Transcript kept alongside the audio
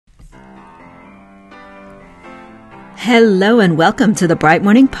Hello and welcome to the Bright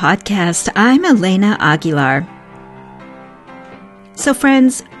Morning Podcast. I'm Elena Aguilar. So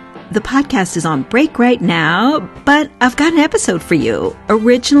friends, the podcast is on break right now, but I've got an episode for you.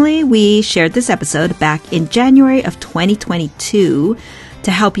 Originally, we shared this episode back in January of 2022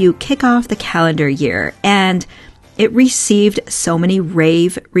 to help you kick off the calendar year, and it received so many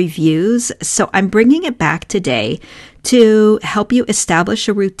rave reviews, so I'm bringing it back today to help you establish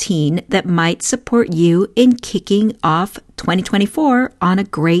a routine that might support you in kicking off 2024 on a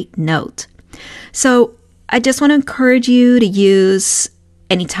great note. So I just want to encourage you to use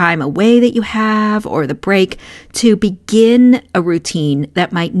any time away that you have or the break to begin a routine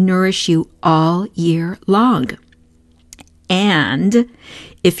that might nourish you all year long. And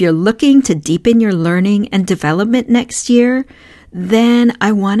if you're looking to deepen your learning and development next year, then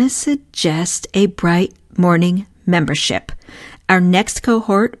I want to suggest a Bright Morning membership. Our next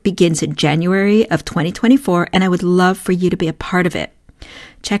cohort begins in January of 2024, and I would love for you to be a part of it.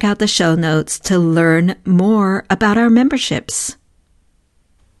 Check out the show notes to learn more about our memberships.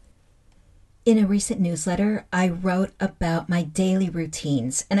 In a recent newsletter, I wrote about my daily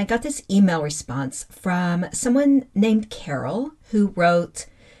routines, and I got this email response from someone named Carol who wrote,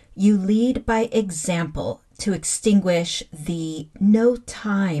 "You lead by example to extinguish the no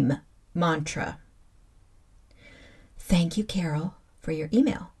time mantra." Thank you, Carol, for your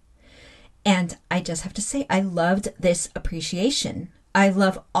email. And I just have to say, I loved this appreciation. I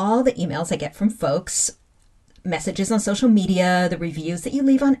love all the emails I get from folks, messages on social media, the reviews that you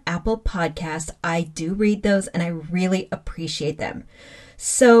leave on Apple Podcasts. I do read those and I really appreciate them.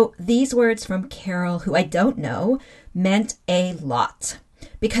 So these words from Carol, who I don't know, meant a lot.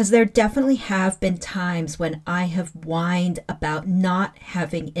 Because there definitely have been times when I have whined about not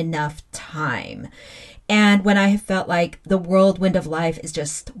having enough time. And when I have felt like the whirlwind of life is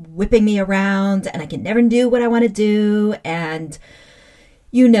just whipping me around and I can never do what I want to do. And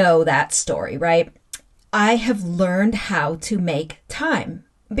you know that story, right? I have learned how to make time.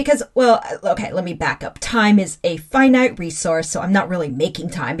 Because, well, okay, let me back up. Time is a finite resource, so I'm not really making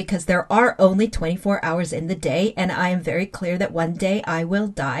time because there are only 24 hours in the day, and I am very clear that one day I will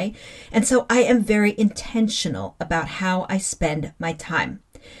die. And so I am very intentional about how I spend my time.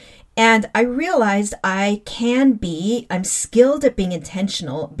 And I realized I'm skilled at being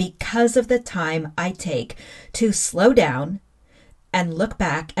intentional because of the time I take to slow down and look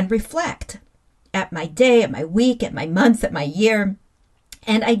back and reflect at my day, at my week, at my month, at my year,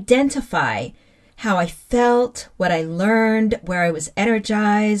 and identify how I felt, what I learned, where I was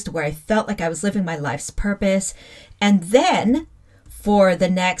energized, where I felt like I was living my life's purpose. And then for the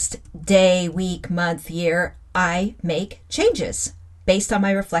next day, week, month, year, I make changes based on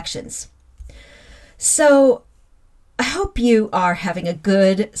my reflections. So I hope you are having a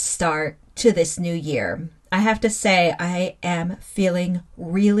good start to this new year. I have to say, I am feeling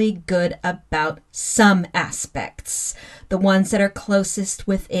really good about some aspects, the ones that are closest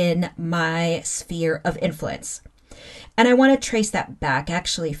within my sphere of influence. And I want to trace that back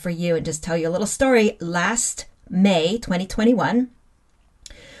actually for you and just tell you a little story. Last May 2021,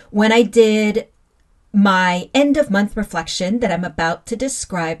 when I did my end of month reflection that I'm about to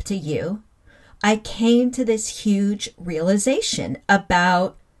describe to you, I came to this huge realization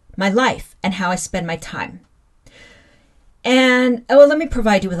about my life and how I spend my time. And let me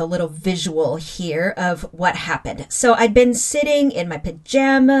provide you with a little visual here of what happened. So I'd been sitting in my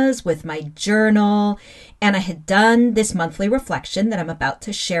pajamas with my journal, and I had done this monthly reflection that I'm about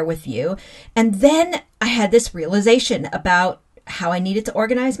to share with you. And then I had this realization about how I needed to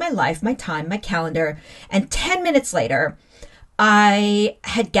organize my life, my time, my calendar. And 10 minutes later, I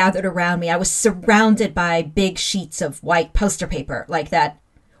had gathered around me. I was surrounded by big sheets of white poster paper, like that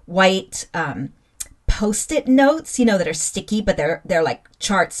white Post-it notes, that are sticky, but they're like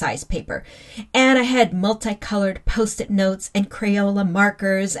chart size paper. And I had multicolored Post-it notes and Crayola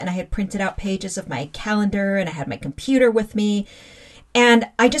markers, and I had printed out pages of my calendar, and I had my computer with me. And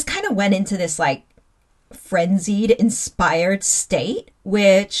I just kind of went into this like frenzied, inspired state,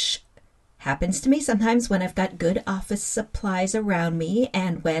 which happens to me sometimes when I've got good office supplies around me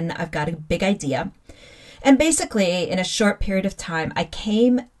and when I've got a big idea. And basically, in a short period of time, I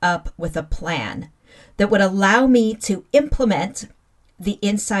came up with a plan that would allow me to implement the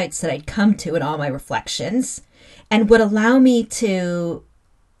insights that I'd come to in all my reflections and would allow me to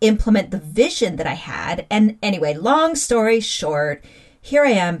implement the vision that I had. And anyway, long story short, here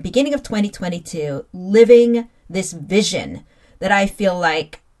I am, beginning of 2022, living this vision that I feel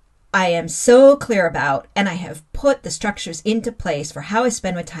like I am so clear about, and I have put the structures into place for how I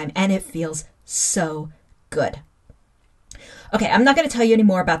spend my time, and it feels so good. Okay, I'm not going to tell you any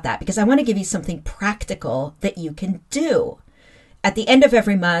more about that because I want to give you something practical that you can do at the end of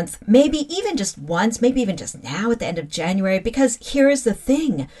every month, maybe even just once, maybe even just now at the end of January, because here is the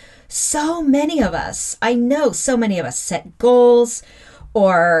thing. So many of us, I know so many of us set goals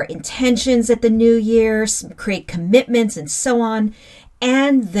or intentions at the new year, create commitments and so on.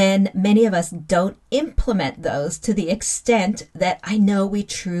 And then many of us don't implement those to the extent that I know we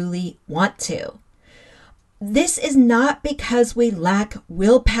truly want to. This is not because we lack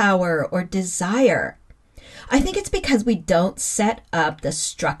willpower or desire. I think it's because we don't set up the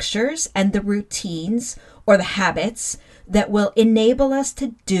structures and the routines or the habits that will enable us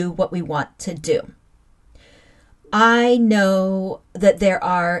to do what we want to do. I know that there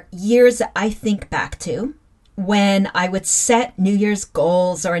are years that I think back to when I would set New Year's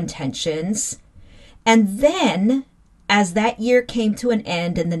goals or intentions, and then as that year came to an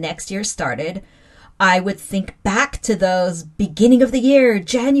end and the next year started, I would think back to those beginning of the year,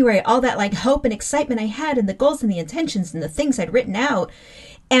 January, all that like hope and excitement I had and the goals and the intentions and the things I'd written out.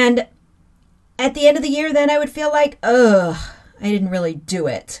 And at the end of the year, then I would feel like, I didn't really do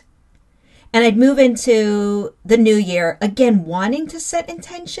it. And I'd move into the new year, again, wanting to set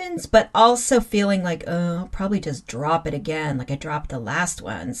intentions, but also feeling like, I'll probably just drop it again, like I dropped the last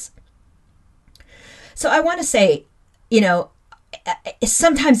ones. So I want to say,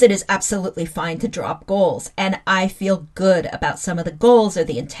 sometimes it is absolutely fine to drop goals. And I feel good about some of the goals or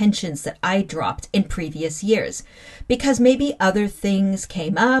the intentions that I dropped in previous years, because maybe other things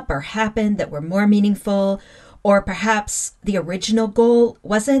came up or happened that were more meaningful. Or perhaps the original goal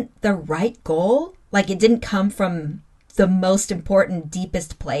wasn't the right goal, like it didn't come from the most important,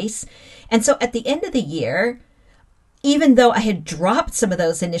 deepest place. And so at the end of the year, even though I had dropped some of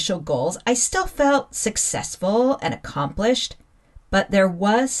those initial goals, I still felt successful and accomplished. But there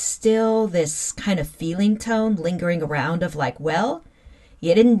was still this kind of feeling tone lingering around of like, well,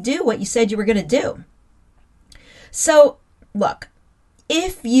 you didn't do what you said you were going to do. So look,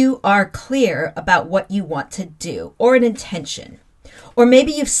 if you are clear about what you want to do or an intention, or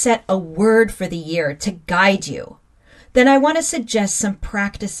maybe you've set a word for the year to guide you, then I want to suggest some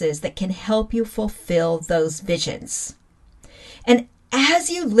practices that can help you fulfill those visions. And as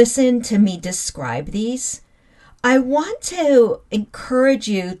you listen to me describe these, I want to encourage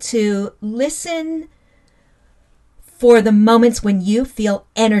you to listen for the moments when you feel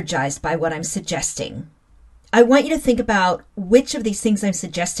energized by what I'm suggesting. I want you to think about which of these things I'm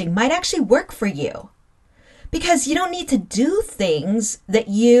suggesting might actually work for you. Because you don't need to do things that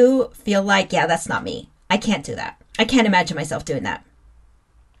you feel like, yeah, that's not me. I can't do that. I can't imagine myself doing that.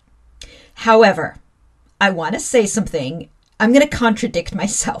 However, I want to say something. I'm going to contradict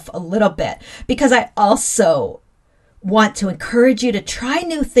myself a little bit because I also want to encourage you to try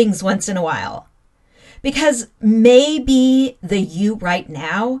new things once in a while. Because maybe the you right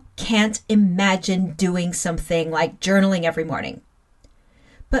now can't imagine doing something like journaling every morning.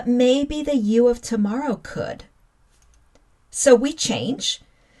 But maybe the you of tomorrow could. So we change.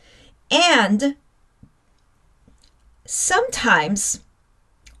 And sometimes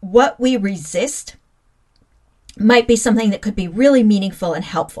what we resist might be something that could be really meaningful and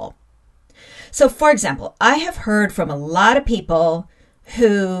helpful. So for example, I have heard from a lot of people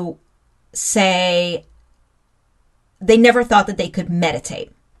who say they never thought that they could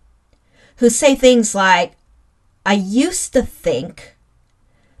meditate, who say things like, I used to think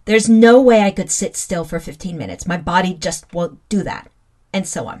there's no way I could sit still for 15 minutes. My body just won't do that, and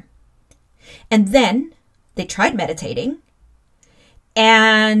so on. And then they tried meditating,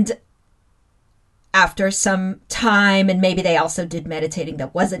 and after some time, and maybe they also did meditating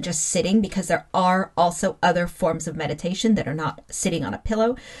that wasn't just sitting, because there are also other forms of meditation that are not sitting on a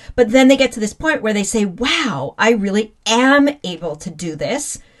pillow. But then they get to this point where they say, wow, I really am able to do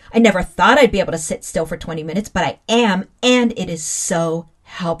this. I never thought I'd be able to sit still for 20 minutes, but I am, and it is so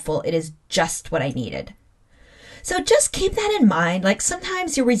helpful. It is just what I needed. So just keep that in mind. Like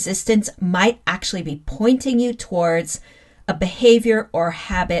sometimes your resistance might actually be pointing you towards a behavior or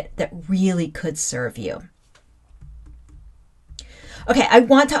habit that really could serve you. Okay, I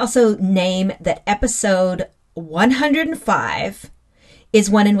want to also name that episode 105 is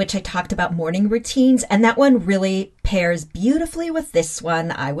one in which I talked about morning routines, and that one really pairs beautifully with this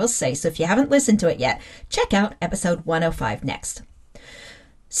one, I will say. So if you haven't listened to it yet, check out episode 105 next.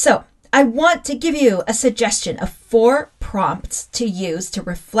 So I want to give you a suggestion of 4 prompts to use to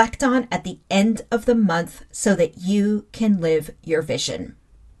reflect on at the end of the month so that you can live your vision.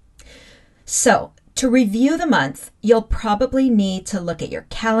 So to review the month, you'll probably need to look at your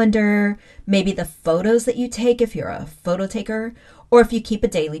calendar, maybe the photos that you take if you're a photo taker, Or if you keep a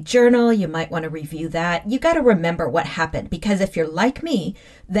daily journal, you might want to review that. You got to remember what happened, because if you're like me,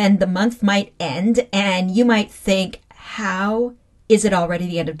 then the month might end and you might think, how is it already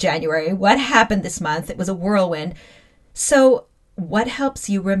the end of January? What happened this month? It was a whirlwind. So what helps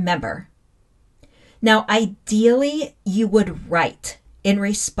you remember? Now, ideally, you would write in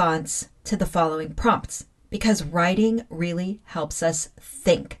response to the following prompts, because writing really helps us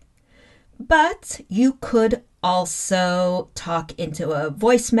think. But you could also talk into a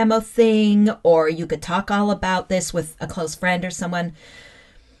voice memo thing, or you could talk all about this with a close friend or someone.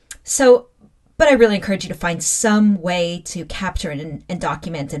 But I really encourage you to find some way to capture and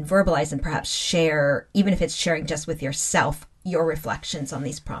document and verbalize and perhaps share, even if it's sharing just with yourself, your reflections on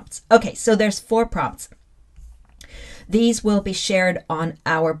these prompts. Okay, so there's 4 prompts. These will be shared on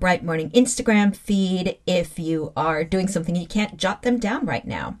our Bright Morning Instagram feed if you are doing something you can't jot them down right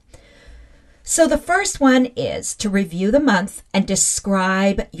now. So the first one is to review the month and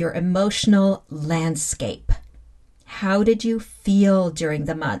describe your emotional landscape. How did you feel during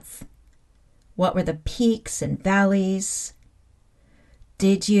the month? What were the peaks and valleys?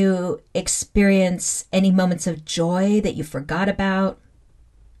 Did you experience any moments of joy that you forgot about?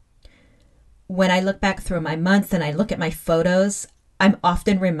 When I look back through my month and I look at my photos, I'm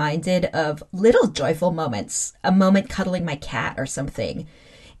often reminded of little joyful moments, a moment cuddling my cat or something,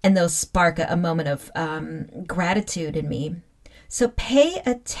 and those spark a moment of gratitude in me. So pay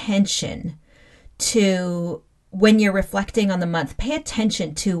attention to, when you're reflecting on the month, pay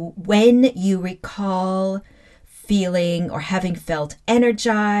attention to when you recall feeling or having felt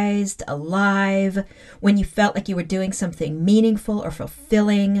energized, alive, when you felt like you were doing something meaningful or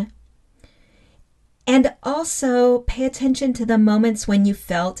fulfilling. And also pay attention to the moments when you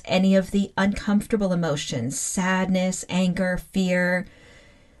felt any of the uncomfortable emotions, sadness, anger, fear.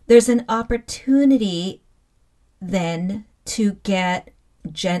 There's an opportunity then to get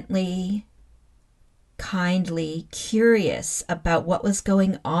gently, kindly curious about what was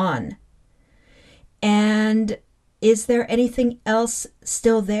going on. And is there anything else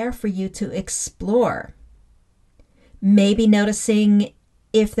still there for you to explore? Maybe noticing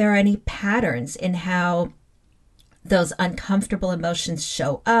if there are any patterns in how those uncomfortable emotions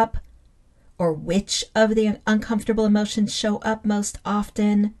show up, or which of the uncomfortable emotions show up most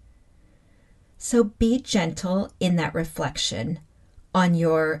often. So be gentle in that reflection on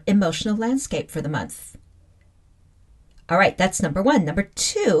your emotional landscape for the month. All right, that's number 1. Number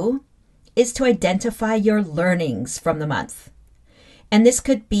 2 is to identify your learnings from the month. And this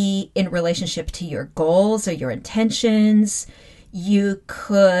could be in relationship to your goals or your intentions. You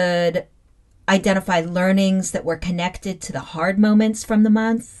could identify learnings that were connected to the hard moments from the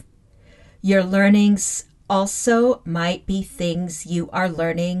month. Your learnings also might be things you are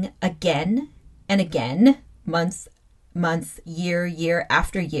learning again and again, month, year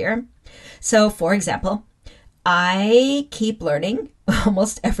after year. So, for example, I keep learning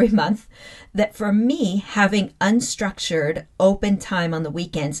almost every month that for me, having unstructured open time on the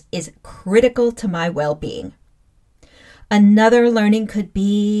weekends is critical to my well-being. Another learning could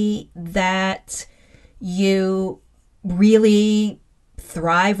be that you really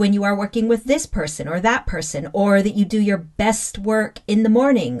thrive when you are working with this person or that person, or that you do your best work in the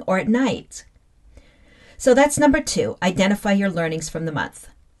morning or at night. So that's number 2, identify your learnings from the month.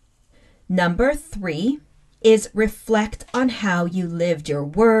 Number 3 is reflect on how you lived your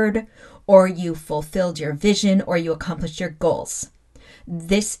word, or you fulfilled your vision, or you accomplished your goals.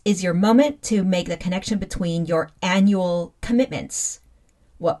 This is your moment to make the connection between your annual commitments.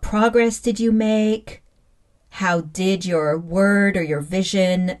 What progress did you make? How did your word or your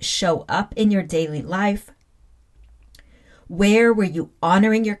vision show up in your daily life? Where were you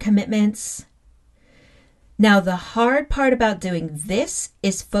honoring your commitments? Now, the hard part about doing this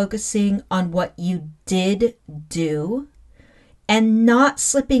is focusing on what you did do and not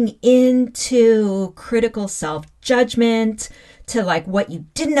slipping into critical self-judgment, to like what you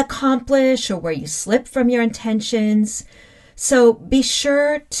didn't accomplish or where you slipped from your intentions. So be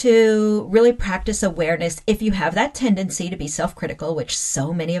sure to really practice awareness if you have that tendency to be self-critical, which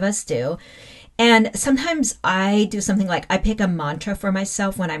so many of us do. And sometimes I do something like I pick a mantra for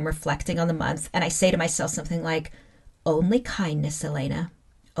myself when I'm reflecting on the month, and I say to myself something like, only kindness, Elena,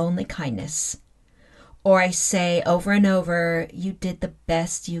 only kindness. Or I say over and over, you did the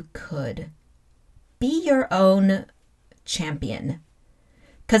best you could. Be your own champion.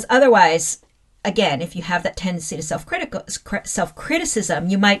 Because otherwise, again, if you have that tendency to self-criticism,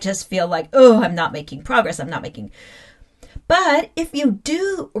 you might just feel like, oh, I'm not making progress. But if you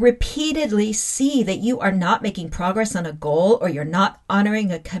do repeatedly see that you are not making progress on a goal, or you're not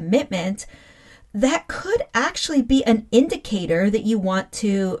honoring a commitment, that could actually be an indicator that you want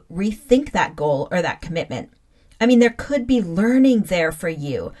to rethink that goal or that commitment. I mean, there could be learning there for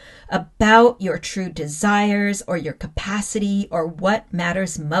you about your true desires or your capacity or what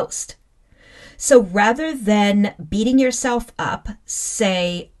matters most. So rather than beating yourself up,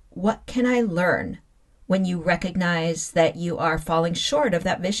 say, what can I learn when you recognize that you are falling short of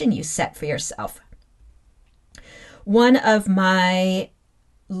that vision you set for yourself? One of my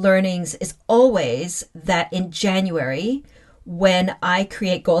learnings is always that in January, when I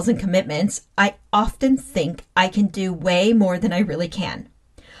create goals and commitments, I often think I can do way more than I really can.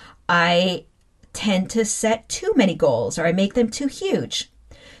 I tend to set too many goals or I make them too huge.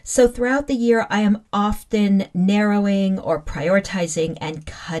 So throughout the year, I am often narrowing or prioritizing and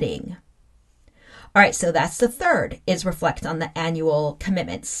cutting. All right, so that's the third, is reflect on the annual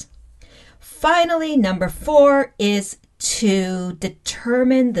commitments. Finally, number 4 is to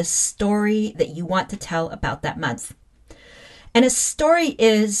determine the story that you want to tell about that month. And a story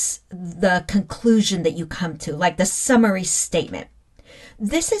is the conclusion that you come to, like the summary statement.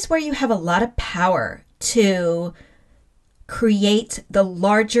 This is where you have a lot of power to create the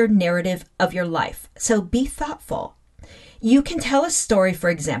larger narrative of your life. So be thoughtful. You can tell a story, for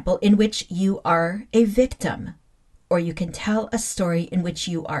example, in which you are a victim, or you can tell a story in which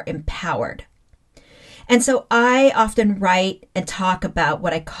you are empowered. And so I often write and talk about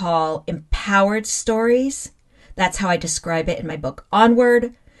what I call empowered stories. That's how I describe it in my book,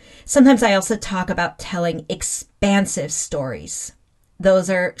 Onward. Sometimes I also talk about telling expansive stories. Those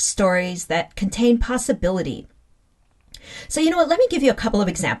are stories that contain possibility. So you know what, let me give you a couple of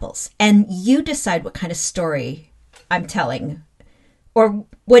examples and you decide what kind of story I'm telling, or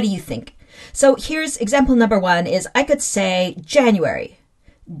what do you think? So here's example number 1 is I could say January.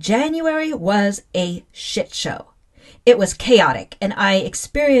 January was a shit show. It was chaotic, and I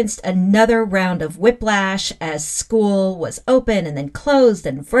experienced another round of whiplash as school was open and then closed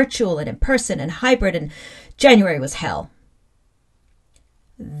and virtual and in person and hybrid, and January was hell.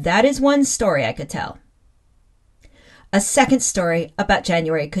 That is one story I could tell. A second story about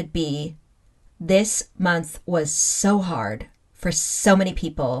January could be, this month was so hard for so many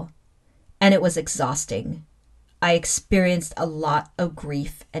people, and it was exhausting. I experienced a lot of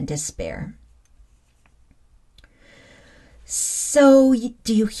grief and despair. So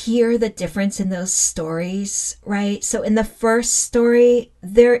do you hear the difference in those stories, right? So in the first story,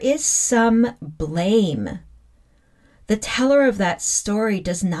 there is some blame. The teller of that story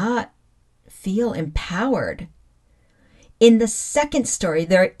does not feel empowered. In the second story,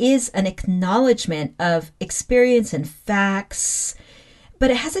 there is an acknowledgement of experience and facts,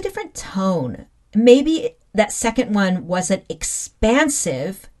 but it has a different tone. Maybe that second one wasn't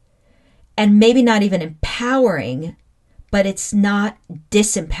expansive and maybe not even empowering, but it's not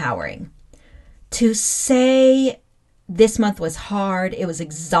disempowering. To say this month was hard, it was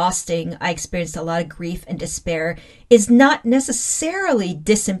exhausting, I experienced a lot of grief and despair, is not necessarily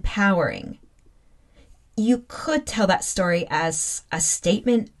disempowering. You could tell that story as a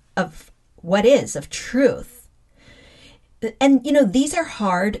statement of what is, of truth. And, you know, these are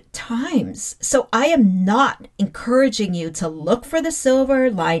hard times. So I am not encouraging you to look for the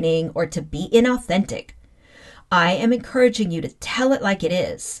silver lining or to be inauthentic. I am encouraging you to tell it like it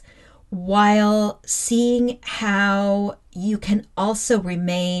is, while seeing how you can also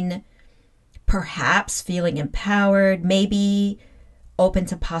remain perhaps feeling empowered, maybe open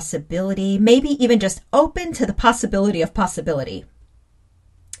to possibility, maybe even just open to the possibility of possibility.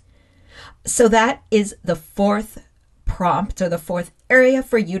 So that is the fourth prompt, or the fourth area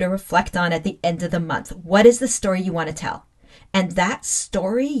for you to reflect on at the end of the month. What is the story you want to tell? And that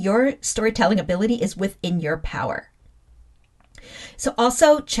story, your storytelling ability, is within your power. So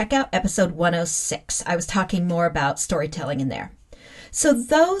also check out episode 106. I was talking more about storytelling in there. So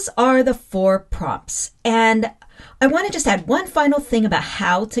those are the 4 prompts. And I want to just add one final thing about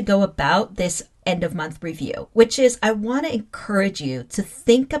how to go about this end of month review, which is I want to encourage you to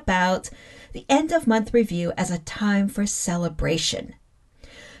think about the end of month review as a time for celebration.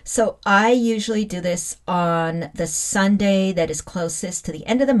 So I usually do this on the Sunday that is closest to the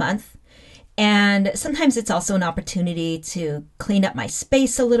end of the month. And sometimes it's also an opportunity to clean up my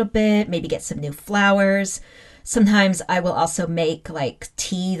space a little bit, maybe get some new flowers. Sometimes I will also make like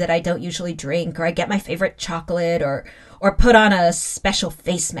tea that I don't usually drink, or I get my favorite chocolate, or put on a special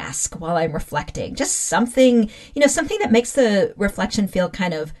face mask while I'm reflecting. Just something, something that makes the reflection feel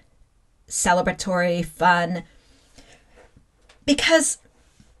kind of celebratory, fun. Because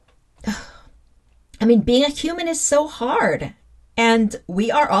being a human is so hard, and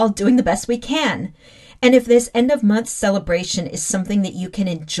we are all doing the best we can. And if this end of month celebration is something that you can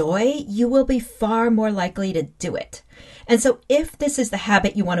enjoy, you will be far more likely to do it. And so if this is the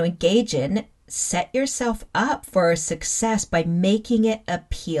habit you want to engage in, set yourself up for success by making it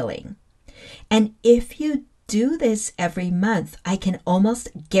appealing. And if you do this every month, I can almost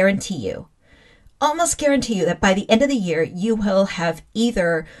guarantee you that by the end of the year, you will have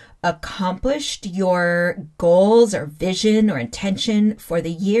either accomplished your goals or vision or intention for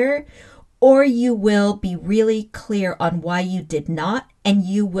the year, or you will be really clear on why you did not, and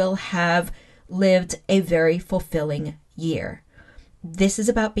you will have lived a very fulfilling year. This is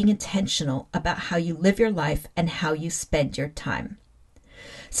about being intentional about how you live your life and how you spend your time.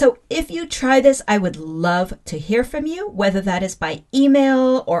 So if you try this, I would love to hear from you, whether that is by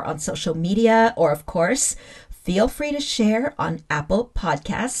email or on social media, or of course, feel free to share on Apple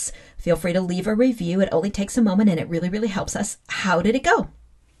Podcasts. Feel free to leave a review. It only takes a moment and it really, really helps us. How did it go?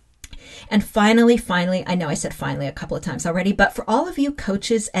 And finally, I know I said finally a couple of times already, but for all of you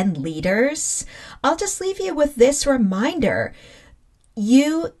coaches and leaders, I'll just leave you with this reminder.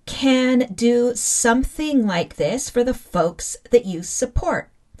 You can do something like this for the folks that you support.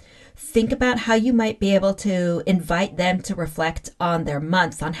 Think about how you might be able to invite them to reflect on their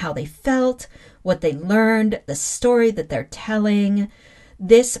month, on how they felt, what they learned, the story that they're telling.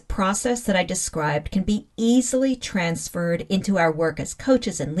 This process that I described can be easily transferred into our work as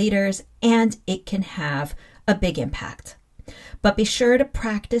coaches and leaders, and it can have a big impact. But be sure to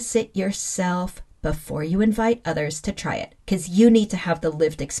practice it yourself before you invite others to try it, because you need to have the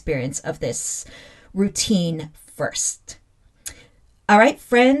lived experience of this routine first. All right,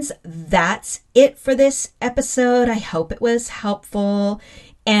 friends, that's it for this episode. I hope it was helpful.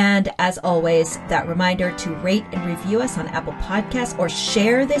 And as always, that reminder to rate and review us on Apple Podcasts, or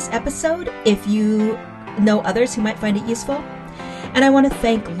share this episode if you know others who might find it useful. And I want to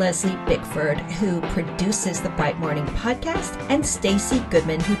thank Leslie Bickford, who produces the Bright Morning Podcast, and Stacy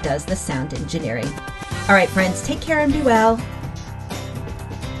Goodman, who does the sound engineering. All right, friends, take care and be well.